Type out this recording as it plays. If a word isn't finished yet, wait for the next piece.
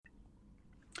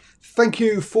Thank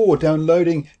you for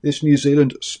downloading this New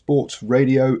Zealand Sports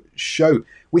Radio show.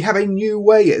 We have a new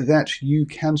way that you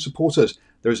can support us.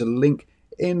 There is a link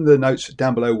in the notes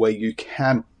down below where you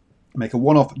can make a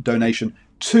one-off donation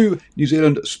to New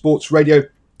Zealand Sports Radio.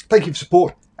 Thank you for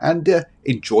support and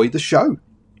enjoy the show.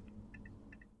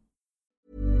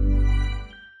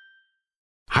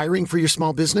 Hiring for your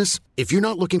small business? If you're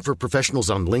not looking for professionals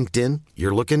on LinkedIn,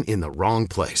 you're looking in the wrong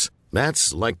place.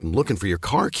 That's like looking for your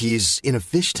car keys in a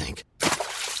fish tank.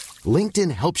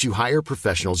 LinkedIn helps you hire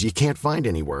professionals you can't find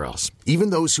anywhere else, even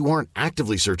those who aren't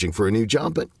actively searching for a new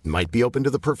job but might be open to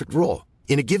the perfect role.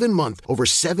 In a given month, over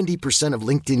 70% of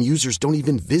LinkedIn users don't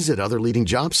even visit other leading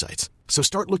job sites. So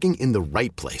start looking in the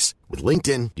right place. With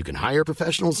LinkedIn, you can hire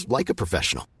professionals like a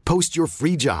professional. Post your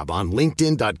free job on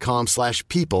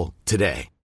linkedin.com/people today.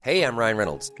 Hey, I'm Ryan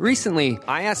Reynolds. Recently,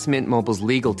 I asked Mint Mobile's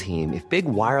legal team if big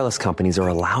wireless companies are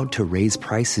allowed to raise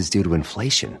prices due to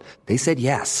inflation. They said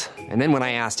yes. And then when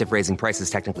I asked if raising prices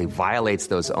technically violates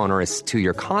those onerous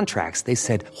two-year contracts, they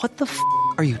said, "What the f***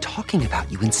 are you talking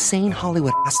about, you insane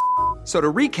Hollywood ass?" So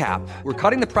to recap, we're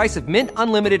cutting the price of Mint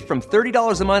Unlimited from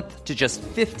 $30 a month to just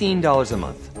 $15 a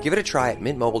month. Give it a try at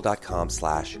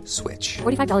mintmobile.com/switch.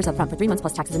 $45 up front for 3 months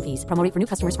plus taxes and fees. Promo rate for new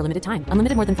customers for limited time.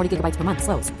 Unlimited more than 40 gigabytes per month.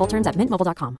 Slows full terms at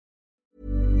mintmobile.com.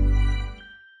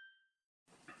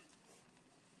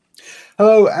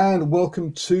 Hello and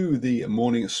welcome to the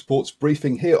morning sports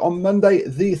briefing here on Monday,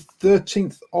 the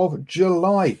 13th of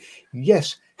July.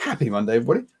 Yes, happy Monday,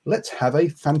 everybody. Let's have a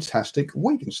fantastic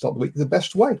week and start the week the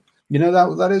best way. You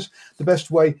know that is? The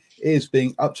best way is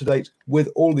being up to date with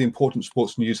all the important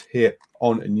sports news here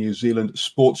on New Zealand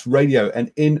Sports Radio. And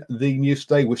in the news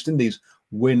today, West Indies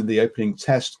win the opening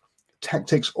test.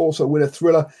 Tactics also win a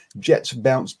thriller. Jets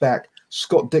bounce back.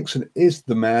 Scott Dixon is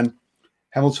the man.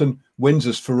 Hamilton wins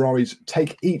as Ferraris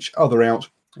take each other out.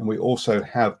 And we also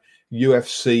have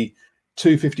UFC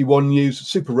 251 news,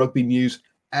 Super Rugby news,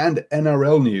 and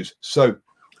NRL news. So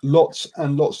lots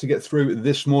and lots to get through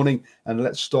this morning, and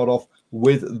let's start off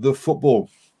with the football.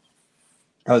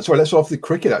 Let's start off with the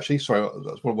cricket, actually. Sorry,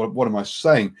 that's what am I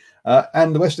saying?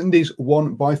 And the West Indies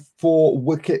won by 4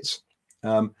 wickets,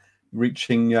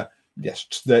 reaching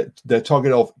their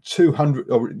target of 200.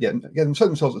 Set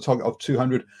themselves a target of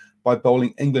 200 by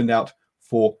bowling England out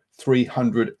for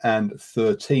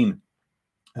 313.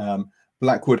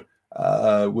 Blackwood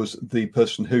was the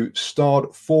person who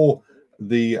starred for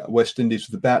the West Indies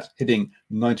with the bat, hitting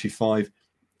 95,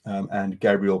 and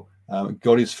Gabriel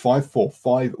got his 5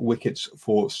 wickets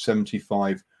for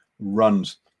 75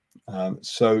 runs.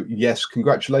 So yes,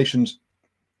 congratulations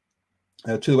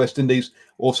to the West Indies,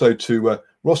 also to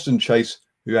Roston Chase,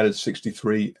 who added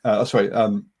 63.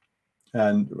 And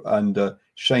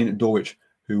Shane Dawich,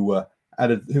 who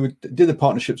did the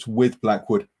partnerships with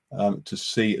Blackwood to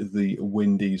see the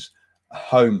Windies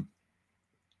home.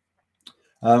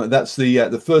 That's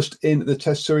the first in the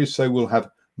Test series, so we'll have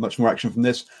much more action from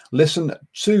this. Listen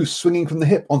to Swinging from the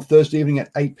Hip on Thursday evening at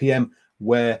 8 p.m,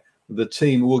 where the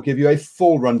team will give you a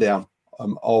full rundown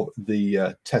of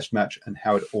the Test match and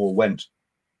how it all went.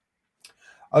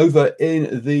 Over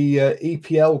in the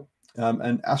EPL,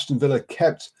 and Aston Villa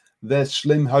kept their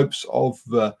slim hopes of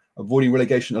avoiding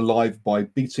relegation alive by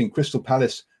beating Crystal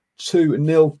Palace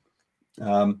 2-0,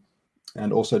 and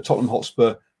also Tottenham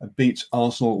Hotspur beat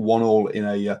Arsenal 1-1 in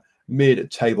a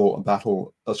mid-table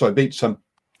battle. Beat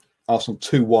Arsenal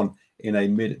 2-1 in a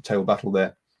mid-table battle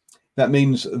there. That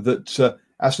means that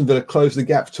Aston Villa closed the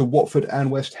gap to Watford and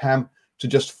West Ham to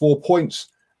just 4 points,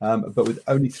 but with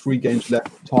only 3 games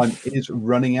left, time is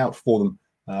running out for them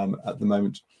at the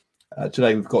moment.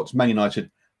 Today we've got Man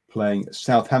United playing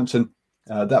Southampton.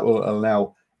 That will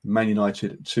allow Man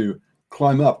United to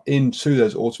climb up into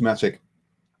those automatic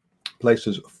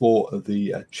places for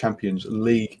the Champions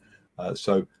League.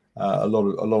 So a lot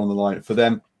on the line for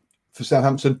them. For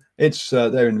Southampton, it's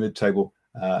they're in the mid-table,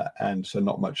 and so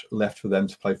not much left for them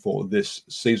to play for this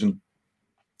season.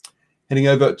 Heading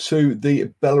over to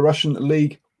the Belarusian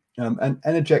League, and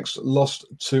Energex lost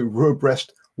to Ruhr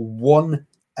Brest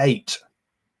 1-8.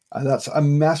 That's a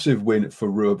massive win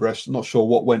for Ruhr Brest. Not sure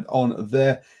what went on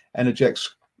there. Energex,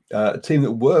 a team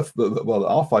that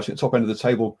are fighting at the top end of the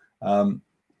table,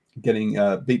 getting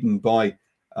beaten by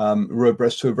Ruhr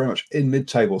Brest, who are very much in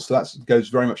mid-table. So that goes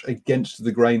very much against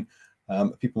the grain.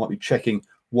 People might be checking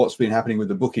what's been happening with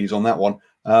the bookies on that one.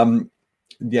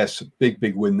 Yes,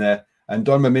 big win there. And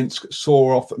Dynamo Minsk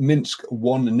saw off Minsk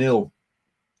 1-0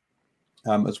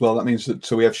 as well. That means that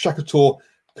so we have Shakhtar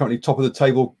currently top of the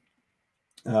table,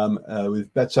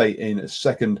 with Bete in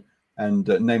second and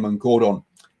Neyman Gordon.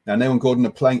 Now, Neyman Gordon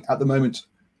are playing at the moment.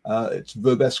 It's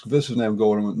Verbesk versus Neyman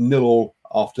Gordon, 0-0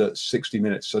 after 60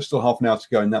 minutes. So still half an hour to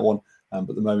go in that one. But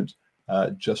at the moment,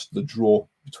 just the draw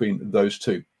between those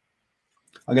two.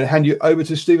 I'm going to hand you over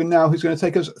to Stephen now, who's going to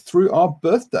take us through our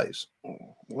birthdays.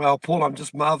 Well, Paul, I'm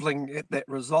just marvelling at that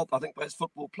result. I think those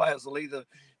football players will either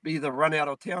run out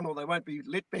of town or they won't be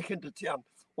let back into town.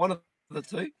 One of the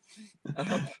two.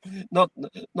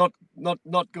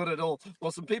 Not good at all.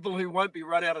 Well, some people who won't be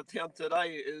run out of town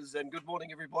today and good morning,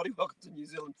 everybody. Welcome to New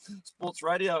Zealand Sports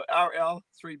Radio. Our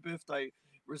 3 birthday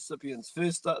recipients.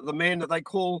 First, the man that they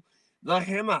call the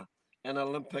Hammer, an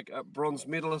Olympic bronze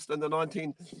medalist in the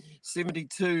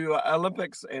 1972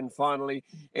 Olympics, and finally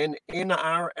an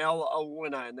NRL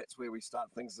winner, and that's where we start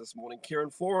things this morning. Kieran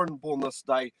Foran, born this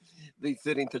day, the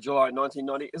 13th of July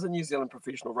 1990, is a New Zealand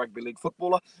professional rugby league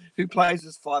footballer who plays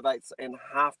as 5/8 and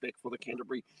halfback for the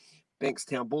Canterbury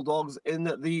Bankstown Bulldogs in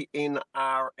the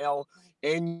NRL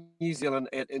and New Zealand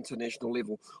at international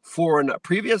level. Foran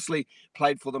previously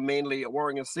played for the Manly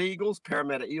Warringah Sea Eagles,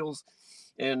 Parramatta Eels,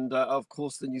 and of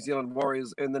course the New Zealand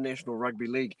Warriors in the National Rugby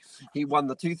League. He won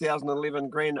the 2011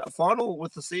 Grand Final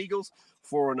with the Sea Eagles.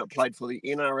 Foran played for the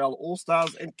NRL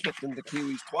All-Stars and captained the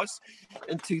Kiwis twice.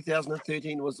 In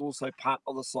 2013 was also part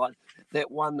of the side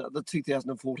that won the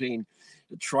 2014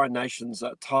 Tri-Nations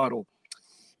title.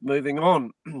 Moving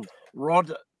on,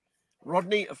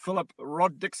 Rodney Philip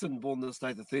Rod Dixon, born this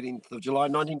day, the 13th of July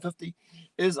 1950,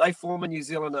 is a former New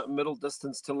Zealand middle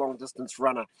distance to long distance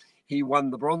runner. He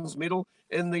won the bronze medal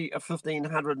in the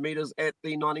 1500 metres at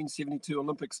the 1972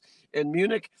 Olympics in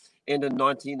Munich, and in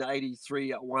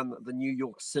 1983 won the New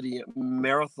York City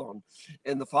Marathon.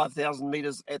 In the 5,000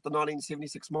 metres at the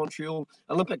 1976 Montreal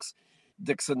Olympics,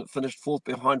 Dixon finished fourth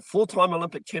behind 4-time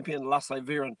Olympic champion Lasse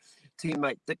Viren,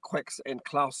 teammate Dick Quacks and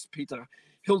Klaus-Peter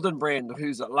Hildenbrand,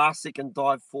 whose last-second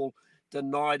dive fall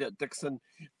denied Dixon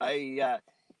a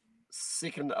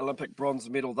second Olympic bronze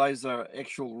medal. Those are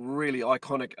actual really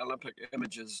iconic Olympic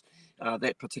images,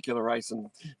 that particular race.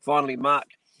 And finally, Mark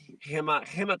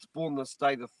Hammett, born this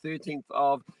day, the 13th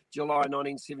of July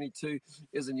 1972,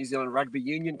 is a New Zealand rugby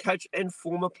union coach and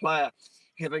former player,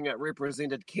 having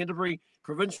represented Canterbury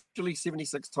provincially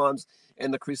 76 times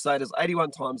and the Crusaders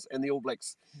 81 times and the All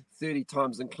Blacks 30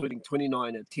 times, including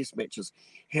 29 test matches.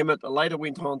 Hammett later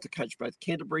went on to coach both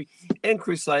Canterbury and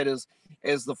Crusaders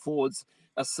as the Forwards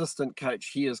assistant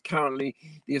coach. He is currently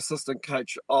the assistant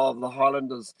coach of the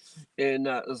Highlanders in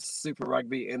Super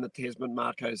Rugby and the Tasman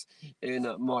Marcos in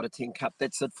Mitre 10 Cup.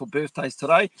 That's it for birthdays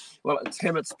today. Well, it's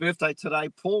Hammett's birthday today,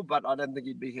 Paul, but I don't think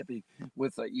you'd be happy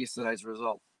with yesterday's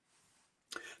result.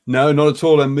 No, not at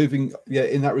all. And moving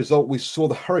in that result, we saw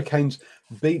the Hurricanes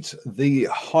beat the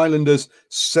Highlanders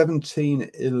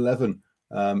 17-11.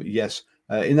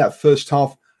 In that first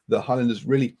half, the Highlanders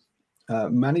really the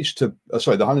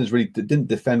Highlanders really didn't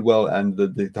defend well, and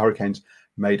the Hurricanes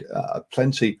made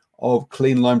plenty of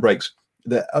clean line breaks.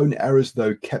 Their own errors,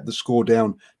 though, kept the score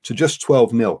down to just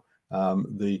 12-0.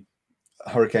 The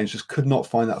Hurricanes just could not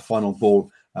find that final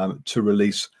ball to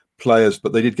release players,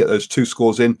 but they did get those 2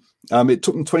 scores in. It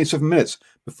took them 27 minutes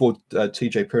before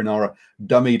TJ Perenara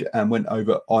dummied and went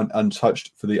over on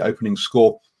untouched for the opening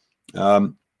score.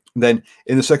 Then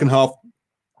in the second half,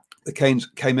 the Canes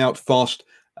came out fast,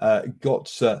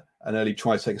 got an early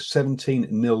try to take a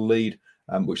 17-0 lead,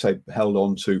 which they held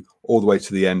on to all the way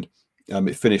to the end.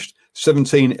 It finished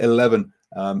 17-11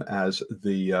 as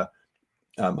the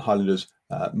Highlanders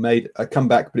made a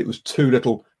comeback, but it was too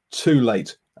little, too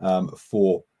late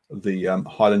for the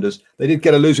Highlanders. They did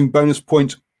get a losing bonus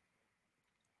point,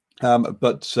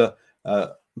 but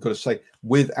I've got to say,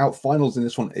 without finals in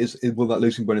this one, will that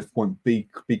losing bonus point be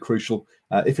crucial?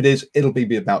 If it is, it'll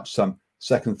be about some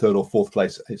second, third, or fourth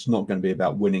place. It's not going to be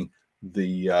about winning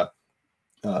the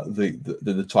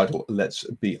title. Let's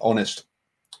be honest.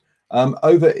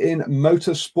 Over in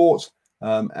motorsport,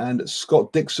 and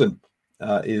Scott Dixon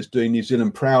is doing New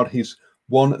Zealand proud. He's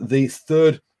won the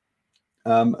third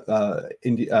IndyCar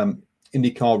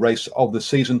race of the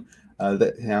season.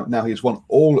 Now he's won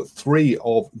all 3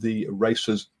 of the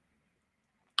races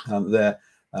there,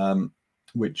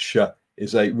 which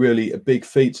is a really big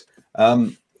feat.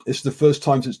 This is the first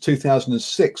time since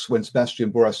 2006 when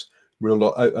Sebastian Boras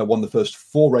won the first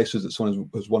 4 races that someone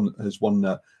has won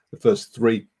the first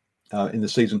 3 in the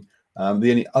season.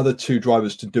 The only other 2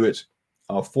 drivers to do it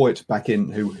are Foyt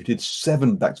who did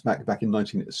 7 back-to-back back in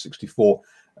 1964,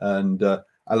 and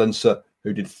Alonso,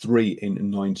 who did 3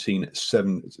 in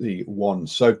 1971.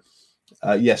 So,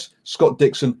 yes, Scott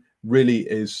Dixon really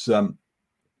is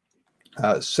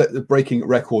breaking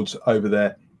records over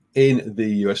there in the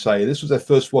USA. This was their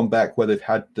first one back where they've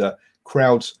had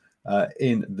crowds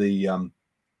in the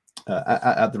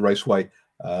at the raceway.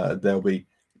 They'll be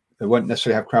they won't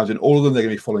necessarily have crowds in all of them. They're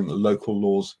going to be following local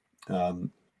laws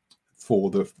for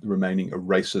the remaining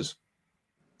races.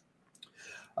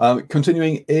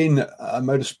 Continuing in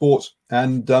motorsport,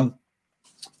 and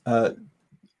I've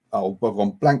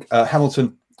gone blank.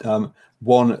 Hamilton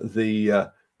won the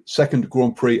second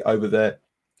Grand Prix over there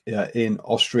in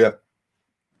Austria.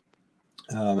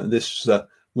 This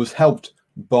was helped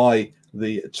by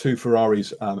the two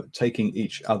Ferraris taking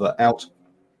each other out.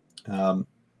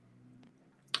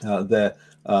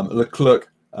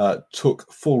 Leclerc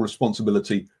took full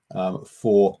responsibility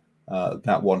for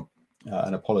that one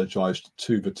and apologized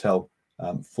to Vettel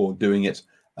for doing it.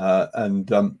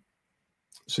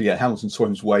 So Hamilton saw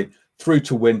his way through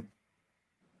to win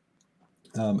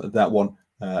that one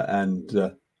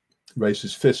and raised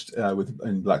his fist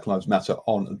in Black Lives Matter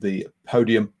on the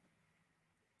podium.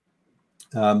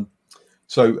 Valtteri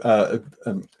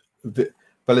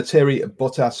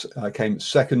Bottas came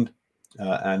second,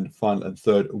 and final and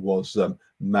third was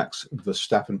Max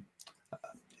Verstappen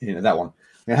in that one.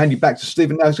 I'm going to hand you back to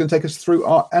Stephen now, who's going to take us through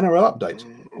our NRL update.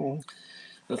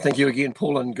 Well, thank you again,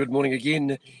 Paul, and good morning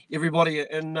again, everybody.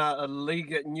 In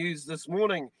league news this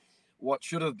morning, what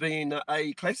should have been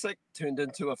a classic turned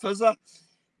into a fizzer.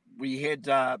 We had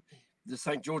the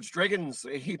St. George Dragons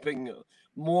heaping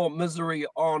more misery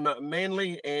on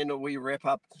Manly, and we wrap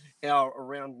up our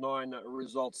round 9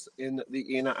 results in the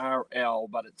NRL.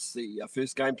 But it's the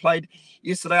first game played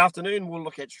yesterday afternoon. We'll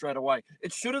look at straight away.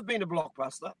 It should have been a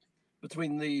blockbuster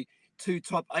between the two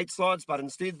top 8 sides, but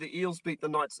instead the Eels beat the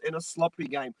Knights in a sloppy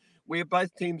game where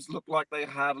both teams looked like they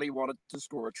hardly wanted to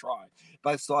score a try.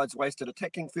 Both sides wasted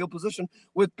attacking field position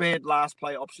with bad last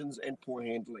play options and poor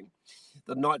handling.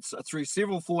 The Knights threw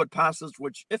several forward passes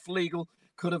which, if legal,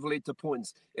 could have led to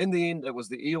points. In the end, it was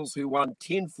the Eels who won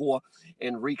 10-4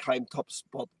 and reclaimed top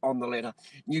spot on the ladder.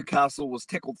 Newcastle was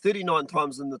tackled 39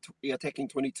 times in the attacking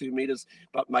 22 metres,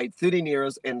 but made 13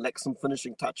 errors and lacked some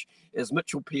finishing touch as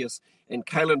Mitchell Pearce and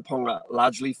Kalen Ponga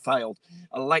largely failed.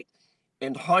 A late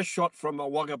and high shot from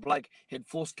Wagga Blake had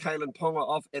forced Kalen Ponga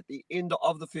off at the end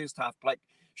of the first half. Blake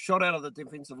shot out of the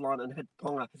defensive line and hit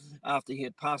Ponga after he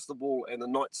had passed the ball, and the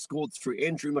Knights scored through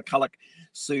Andrew McCulloch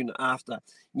soon after.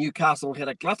 Newcastle had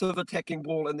a glut of attacking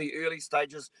ball in the early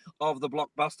stages of the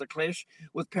blockbuster clash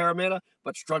with Parramatta,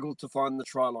 but struggled to find the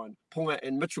try line. Ponga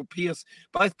and Mitchell Pearce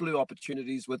both blew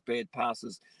opportunities with bad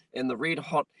passes, and the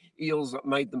red-hot Eels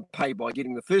made them pay by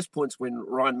getting the first points when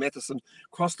Ryan Matheson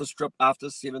crossed the strip after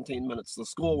 17 minutes. The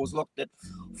score was locked at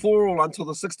 4-4 until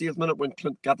the 60th minute when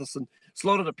Clint Gutherson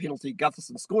slotted a penalty.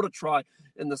 Gutherson scored a try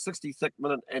in the 63rd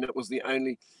minute, and it was the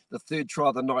third try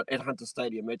of the night at Hunter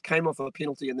Stadium. It came off a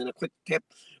penalty and then a quick tap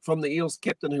from the Eels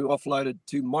captain, who offloaded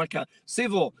to Micah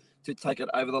Seville to take it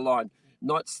over the line.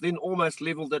 Knights then almost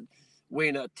levelled it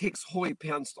when Tex Hoy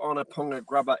pounced on a Ponga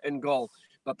grubber in goal,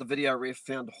 but the video ref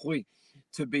found Hoy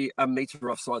to be a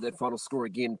metre offside. That final score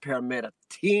again, Parramatta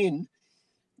 10,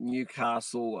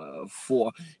 Newcastle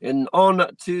 4. And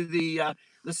on to the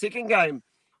second game.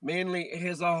 Manly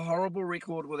has a horrible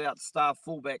record without star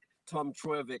fullback Tom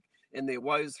Trbojevic, and their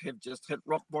woes have just hit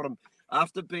rock bottom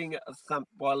after being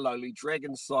thumped by lowly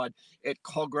Dragons side at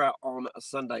Kogarah on a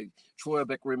Sunday.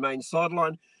 Trbojevic remains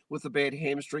sidelined with a bad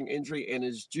hamstring injury and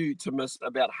is due to miss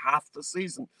about half the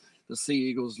season. The Sea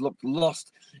Eagles looked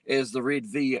lost as the Red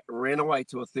V ran away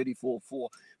to a 34-4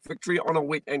 victory on a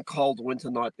wet and cold winter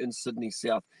night in Sydney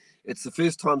South. It's the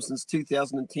first time since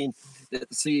 2010 that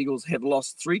the Sea Eagles have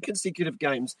lost 3 consecutive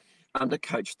games under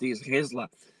coach Des Hasler.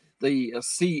 The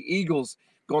Sea Eagles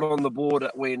got on the board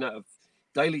when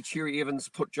Daly Cherry Evans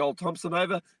put Joel Thompson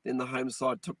over. Then the home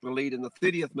side took the lead in the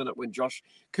 30th minute when Josh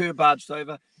Kerr barged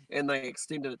over, and they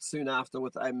extended it soon after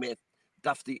with a Matt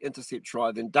Duffy intercept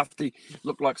try. Then Duffy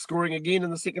looked like scoring again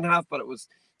in the second half, but it was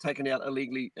taken out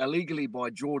illegally by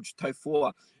George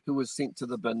Tofua, who was sent to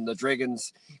the bin. The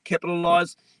Dragons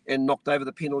capitalised and knocked over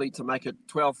the penalty to make it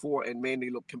 12-4, and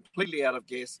Manly looked completely out of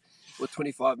gas with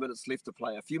 25 minutes left to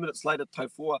play. A few minutes later,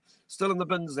 Tofua, still in the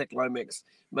bin, Zach Lomax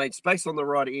made space on the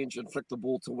right edge and flicked the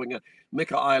ball to winger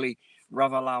Mika Ailey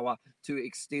Ravalawa to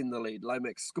extend the lead.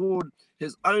 Lomax scored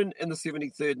his own in the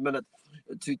 73rd minute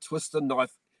to twist the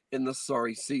knife in the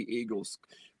sorry Sea Eagles.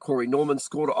 Corey Norman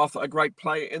scored off a great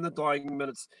play in the dying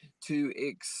minutes to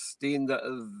extend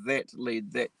that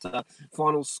lead. That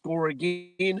final score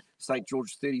again, St.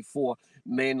 George 34,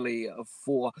 Manly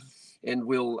 4. And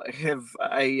we'll have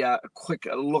a quick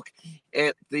look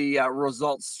at the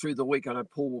results through the week. I know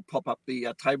Paul will pop up the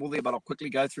table there, but I'll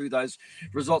quickly go through those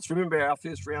results. Remember, our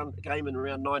first round game in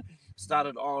round 9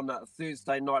 started on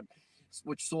Thursday night,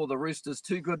 which saw the Roosters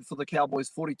too good for the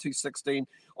Cowboys 42-16.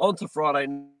 On to Friday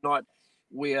night,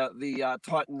 where the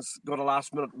Titans got a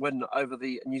last-minute win over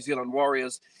the New Zealand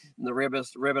Warriors, and the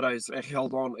Rabbitohs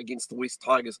held on against the West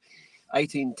Tigers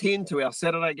 18-10. To our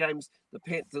Saturday games, the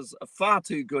Panthers are far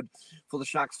too good for the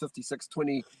Sharks,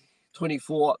 56-24.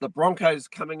 The Broncos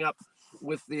coming up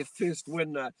with their first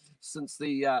win since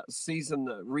the season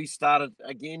restarted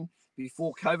again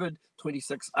before COVID,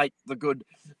 26-8, the good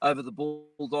over the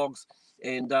Bulldogs.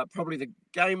 And probably the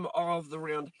game of the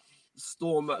round,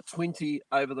 Storm 20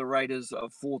 over the Raiders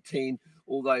of 14,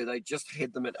 although they just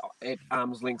had them at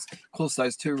arm's length. Of course,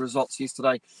 those two results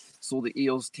yesterday saw the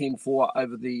Eels 10-4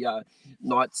 over the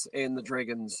Knights, and the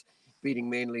Dragons beating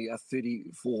Manly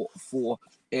 34-4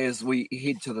 as we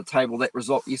head to the table. That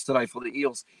result yesterday for the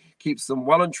Eels keeps them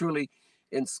well and truly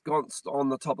ensconced on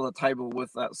the top of the table with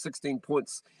 16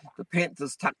 points. The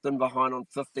Panthers tucked in behind on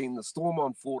 15, the Storm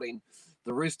on 14,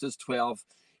 the Roosters 12,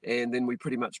 and then we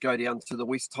pretty much go down to the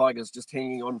West Tigers just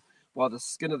hanging on by the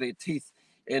skin of their teeth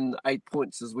in 8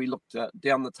 points as we looked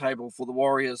down the table for the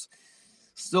Warriors.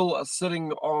 Still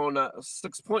sitting on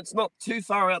 6 points, not too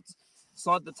far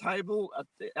outside the table,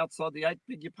 outside the 8,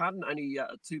 beg your pardon, only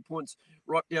 2 points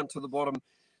right down to the bottom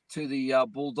to the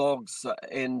Bulldogs.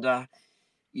 And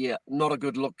not a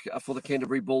good look for the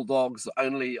Canterbury Bulldogs.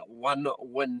 Only one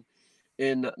win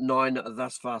in 9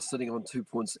 thus far, sitting on 2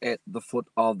 points at the foot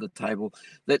of the table.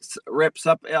 That wraps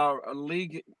up our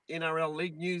NRL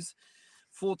League news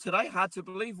for today. Hard to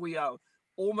believe we are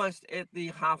almost at the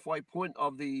halfway point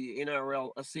of the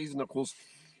NRL season. Of course,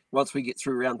 once we get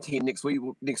through round 10 next week,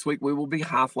 we will be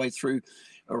halfway through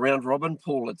a round robin,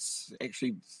 Paul. It's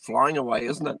actually flying away,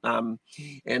 isn't it?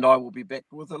 And I will be back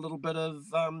with a little bit of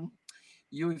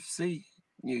UFC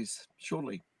news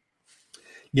shortly.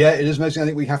 Yeah, it is amazing. I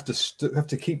think we have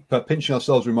to keep pinching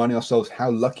ourselves, reminding ourselves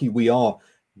how lucky we are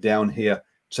down here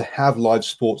to have live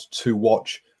sports to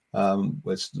watch.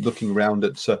 We're looking around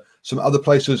at some other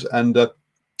places, and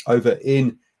over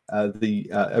in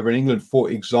England,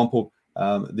 for example,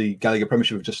 the Gallagher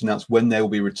Premiership have just announced when they will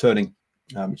be returning,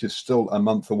 which is still a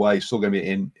month away. Still going to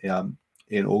be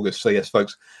in August. So yes,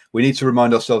 folks, we need to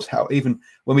remind ourselves how even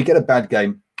when we get a bad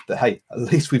game, that hey, at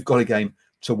least we've got a game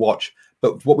to watch.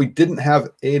 But what we didn't have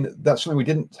that's something we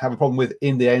didn't have a problem with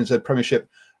in the ANZ Premiership.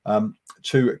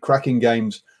 2 cracking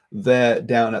games there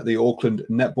down at the Auckland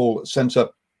Netball Centre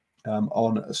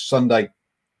on Sunday.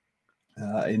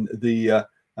 And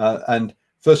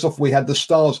first off, we had the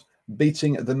Stars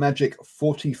beating the Magic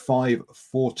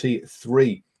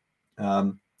 45-43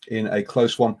 in a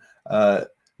close one.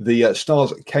 The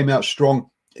Stars came out strong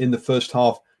in the first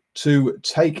half to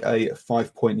take a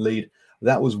 5-point lead.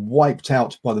 That was wiped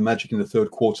out by the Magic in the third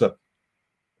quarter,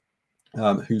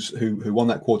 who won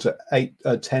that quarter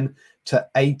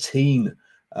 10-18.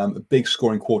 A big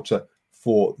scoring quarter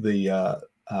for the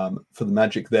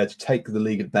Magic there to take the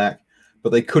lead back,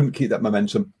 but they couldn't keep that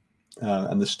momentum,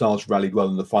 and the Stars rallied well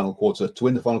in the final quarter to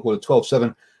win the final quarter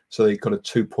 12-7. So they got a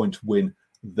 2-point win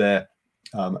there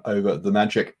over the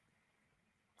Magic,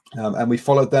 and we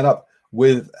followed that up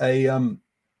with an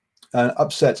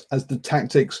upset as the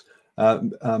Tactics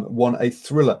won a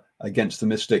thriller against the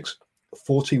Mystics,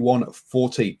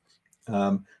 41-40.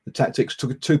 The Tactics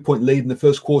took a 2-point lead in the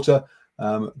first quarter.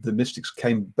 The Mystics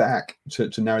came back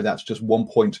to narrow that to just 1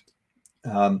 point,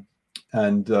 and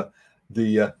that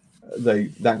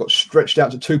got stretched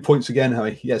out to 2 points again. I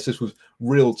mean, yes, this was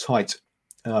real tight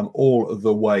all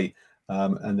the way,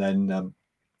 and then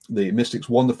the Mystics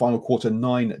won the final quarter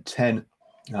 9-10.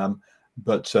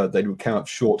 But they came up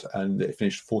short and it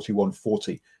finished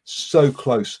 41-40. So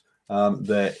close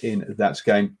there in that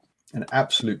game. An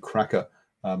absolute cracker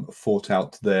fought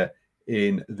out there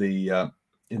in the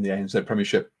ANZ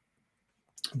Premiership.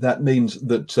 That means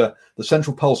that the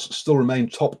Central Pulse still remain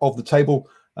top of the table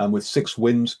with 6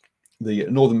 wins. The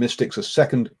Northern Mystics are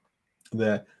second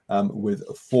there with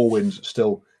 4 wins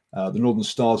still. The Northern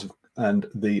Stars and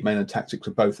the Mainland Tactics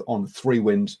are both on 3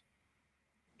 wins.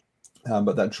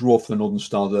 But that draw for the Northern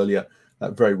Stars earlier,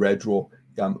 that very rare draw,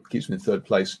 keeps them in third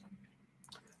place.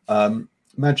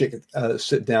 Magic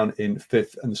sit down in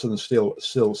 5th, and the Southern Steel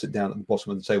still sit down at the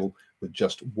bottom of the table with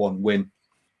just 1 win.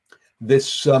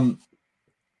 This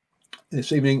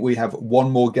evening, we have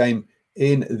one more game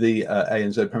in the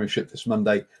ANZ Premiership this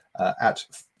Monday at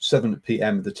 7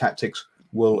 p.m. The Tactics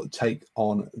will take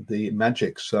on the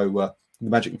Magic. So the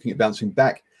Magic looking at bouncing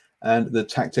back, and the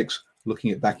Tactics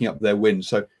looking at backing up their win.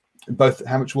 So both,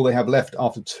 how much will they have left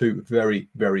after 2 very,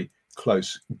 very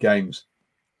close games?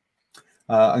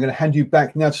 I'm going to hand you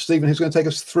back now to Stephen, who's going to take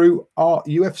us through our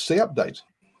UFC update.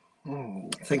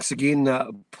 Thanks again,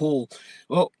 Paul.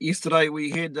 Well, yesterday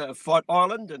we had Fight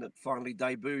Island, and it finally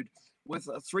debuted with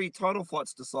 3 title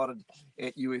fights decided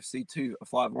at UFC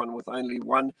 251 with only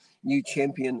one new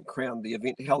champion crowned. The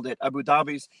event held at Abu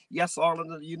Dhabi's Yas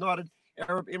Island of the United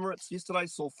Arab Emirates yesterday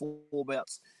saw 4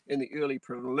 bouts in the early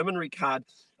preliminary card,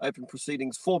 open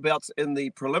proceedings, 4 bouts in the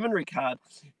preliminary card,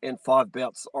 and 5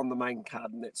 bouts on the main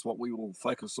card, and that's what we will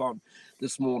focus on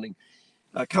this morning.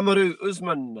 Kamaru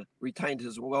Usman retained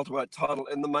his welterweight title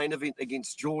in the main event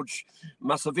against George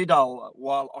Masvidal,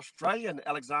 while Australian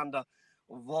Alexander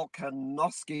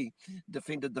Volkanovski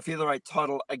defended the featherweight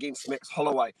title against Max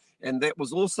Holloway, and that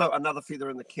was also another feather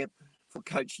in the cap for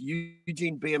coach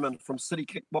Eugene Bierman from City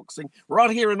Kickboxing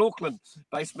right here in Auckland.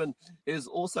 Baseman is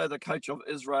also the coach of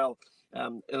Israel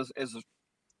as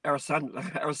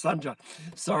Arasanja.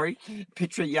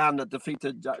 Petroyan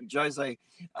defeated Jose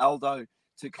Aldo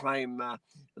to claim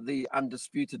the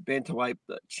undisputed bantamweight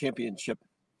championship.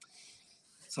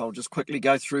 So I'll just quickly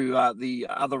go through the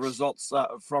other results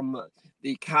from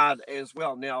the card as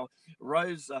well. Now,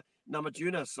 Rose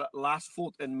Namajunas last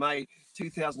fought in May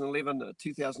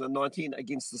 2011-2019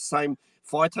 against the same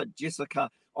fighter, Jessica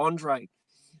Andrade,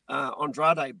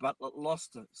 but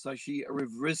lost. So she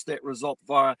reversed that result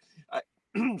via, a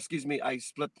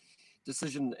split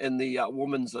decision in the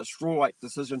women's strawweight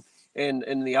decision, and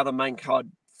in the other main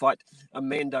card fight,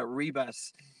 Amanda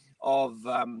Ribas of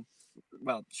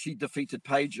she defeated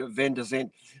Paige van der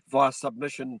Zandt via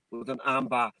submission with an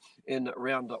armbar in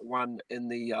round 1 in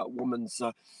the women's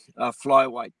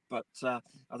flyweight. But I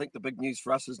think the big news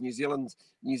for us as New Zealanders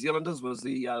was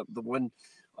the win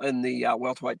in the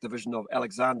welterweight division of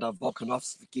Alexander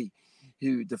Volkanovski,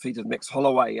 who defeated Max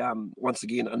Holloway. Once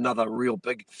again, another real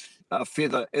big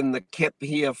feather in the cap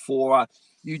here for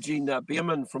Eugene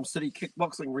Bierman from City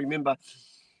Kickboxing. Remember,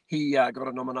 he got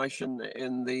a nomination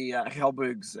in the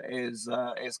Halbergs as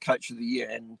Coach of the Year,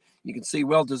 and you can see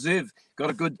well deserved. Got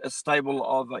a good stable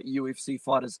of UFC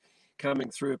fighters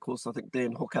coming through. Of course, I think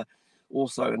Dan Hooker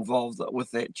also involved with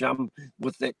that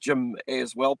gym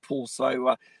as well, Paul.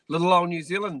 So little old New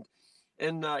Zealand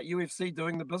in UFC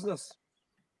doing the business.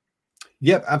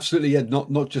 Yep, absolutely. Yeah,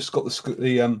 not just got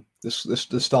the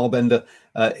style bender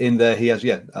in there. He has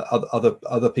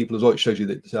other people as well. It shows you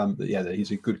that that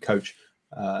he's a good coach.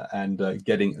 And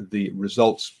getting the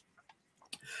results.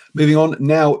 Moving on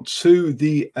now to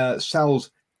the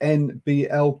Sal's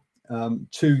NBL.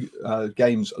 2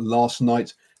 games last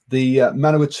night. The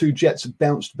Manawatu Jets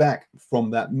bounced back from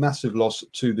that massive loss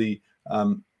to the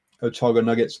Otago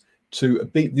Nuggets to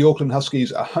beat the Auckland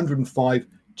Huskies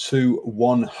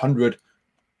 105-100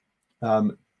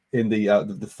 in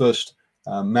the first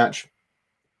match.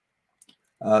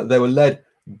 They were led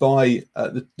by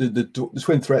the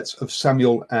twin threats of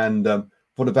Samuel and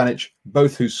Vodovanic,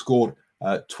 both who scored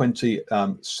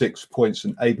 26 points,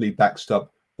 and ably backed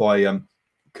up by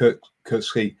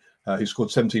Kursky, who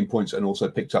scored 17 points and also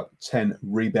picked up 10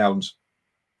 rebounds.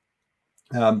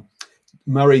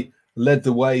 Murray led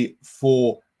the way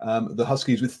for the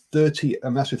Huskies with a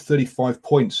massive 35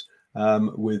 points,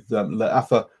 with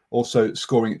Le'afa also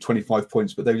scoring 25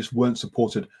 points, but they just weren't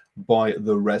supported by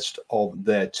the rest of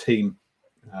their team.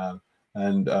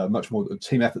 And much more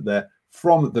team effort there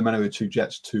from the Manawatu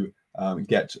Jets to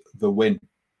get the win.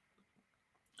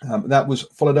 That was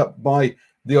followed up by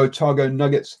the Otago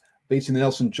Nuggets beating the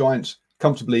Nelson Giants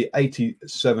comfortably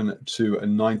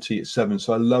 87-97.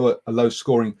 So a low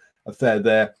scoring affair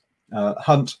there.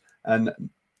 Hunt and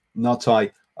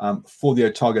Natai for the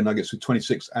Otago Nuggets with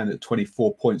 26 and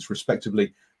 24 points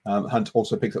respectively. Hunt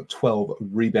also picked up 12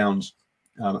 rebounds,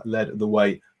 led the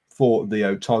way for the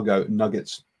Otago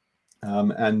Nuggets.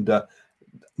 And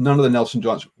none of the Nelson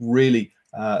Giants really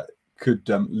could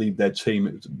lead their team.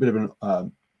 It was a bit of a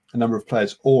number of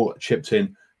players all chipped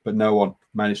in, but no one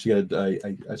managed to get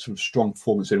a sort of strong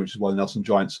performance in, which is why the Nelson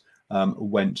Giants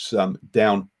went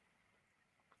down.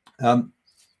 That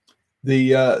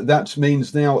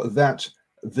means now that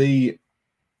the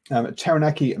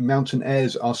Taranaki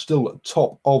Mountaineers are still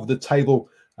top of the table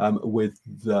with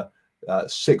the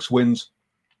 6 wins,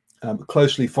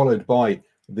 closely followed by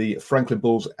the Franklin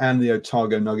Bulls and the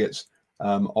Otago Nuggets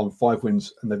on 5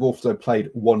 wins, and they've also played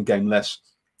 1 game less.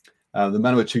 The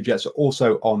Manawatu Jets are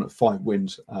also on 5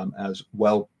 wins as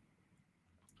well.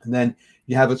 And then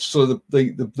you have sort of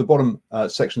the bottom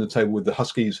section of the table with the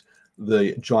Huskies,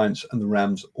 the Giants, and the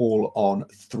Rams all on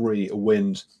 3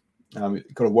 wins.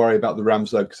 You've got to worry about the Rams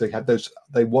though, because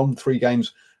they won 3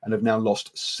 games and have now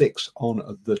lost 6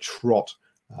 on the trot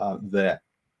there.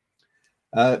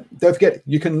 Don't forget,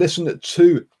 you can listen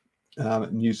to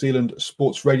New Zealand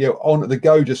Sports Radio on the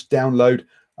go. Just download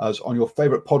us on your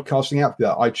favorite podcasting app,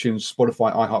 iTunes,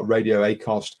 Spotify, iHeartRadio,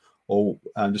 Acast, or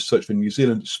just search for New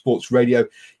Zealand Sports Radio.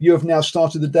 You have now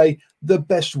started the day the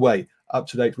best way, up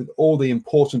to date with all the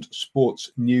important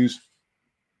sports news.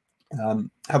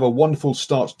 Have a wonderful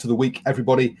start to the week,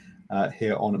 everybody,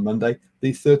 here on Monday,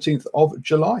 the 13th of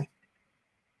July.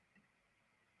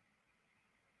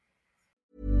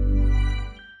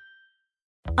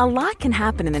 A lot can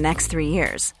happen in the next 3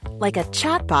 years. Like a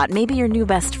chatbot may be your new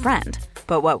best friend.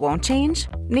 But what won't change?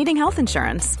 Needing health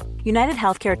insurance. United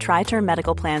Healthcare Tri-Term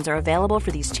Medical Plans are available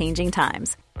for these changing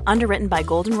times. Underwritten by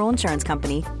Golden Rule Insurance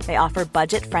Company, they offer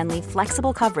budget-friendly,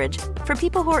 flexible coverage for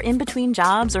people who are in between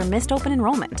jobs or missed open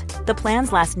enrollment. The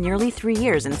plans last nearly 3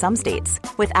 years in some states,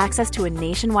 with access to a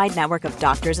nationwide network of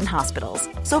doctors and hospitals.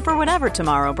 So for whatever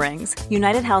tomorrow brings,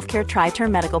 United Healthcare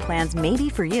Tri-Term Medical Plans may be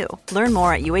for you. Learn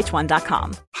more at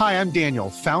uh1.com. Hi, I'm Daniel,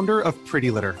 founder of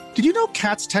Pretty Litter. Did you know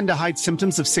cats tend to hide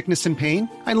symptoms of sickness and pain?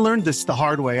 I learned this the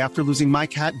hard way after losing my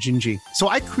cat, Gingy. So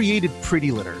I created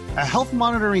Pretty Litter, a health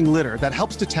monitoring litter that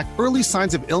helps detect early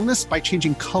signs of illness by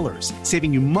changing colors,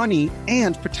 saving you money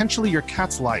and potentially your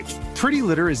cat's life. Pretty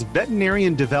Litter is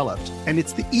veterinarian developed, and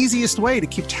it's the easiest way to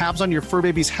keep tabs on your fur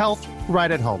baby's health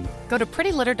right at home. Go to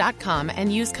prettylitter.com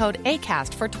and use code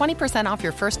ACAST for 20% off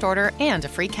your first order and a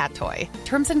free cat toy.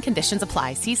 Terms and conditions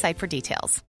apply. See site for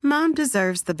details. Mom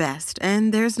deserves the best,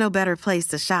 and there's no better place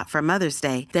to shop for Mother's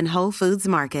Day than Whole Foods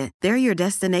Market. They're your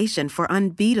destination for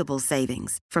unbeatable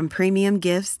savings, from premium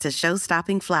gifts to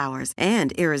show-stopping flowers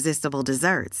and irresistible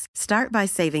desserts. Start by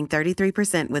saving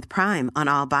 33% with Prime on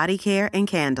all body care and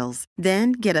candles.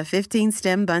 Then get a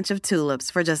 15-stem bunch of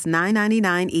tulips for just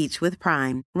 $9.99 each with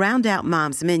Prime. Round out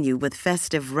Mom's menu with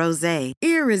festive rosé,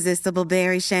 irresistible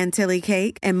berry chantilly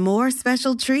cake, and more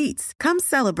special treats. Come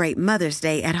celebrate Mother's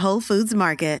Day at Whole Foods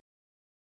Market.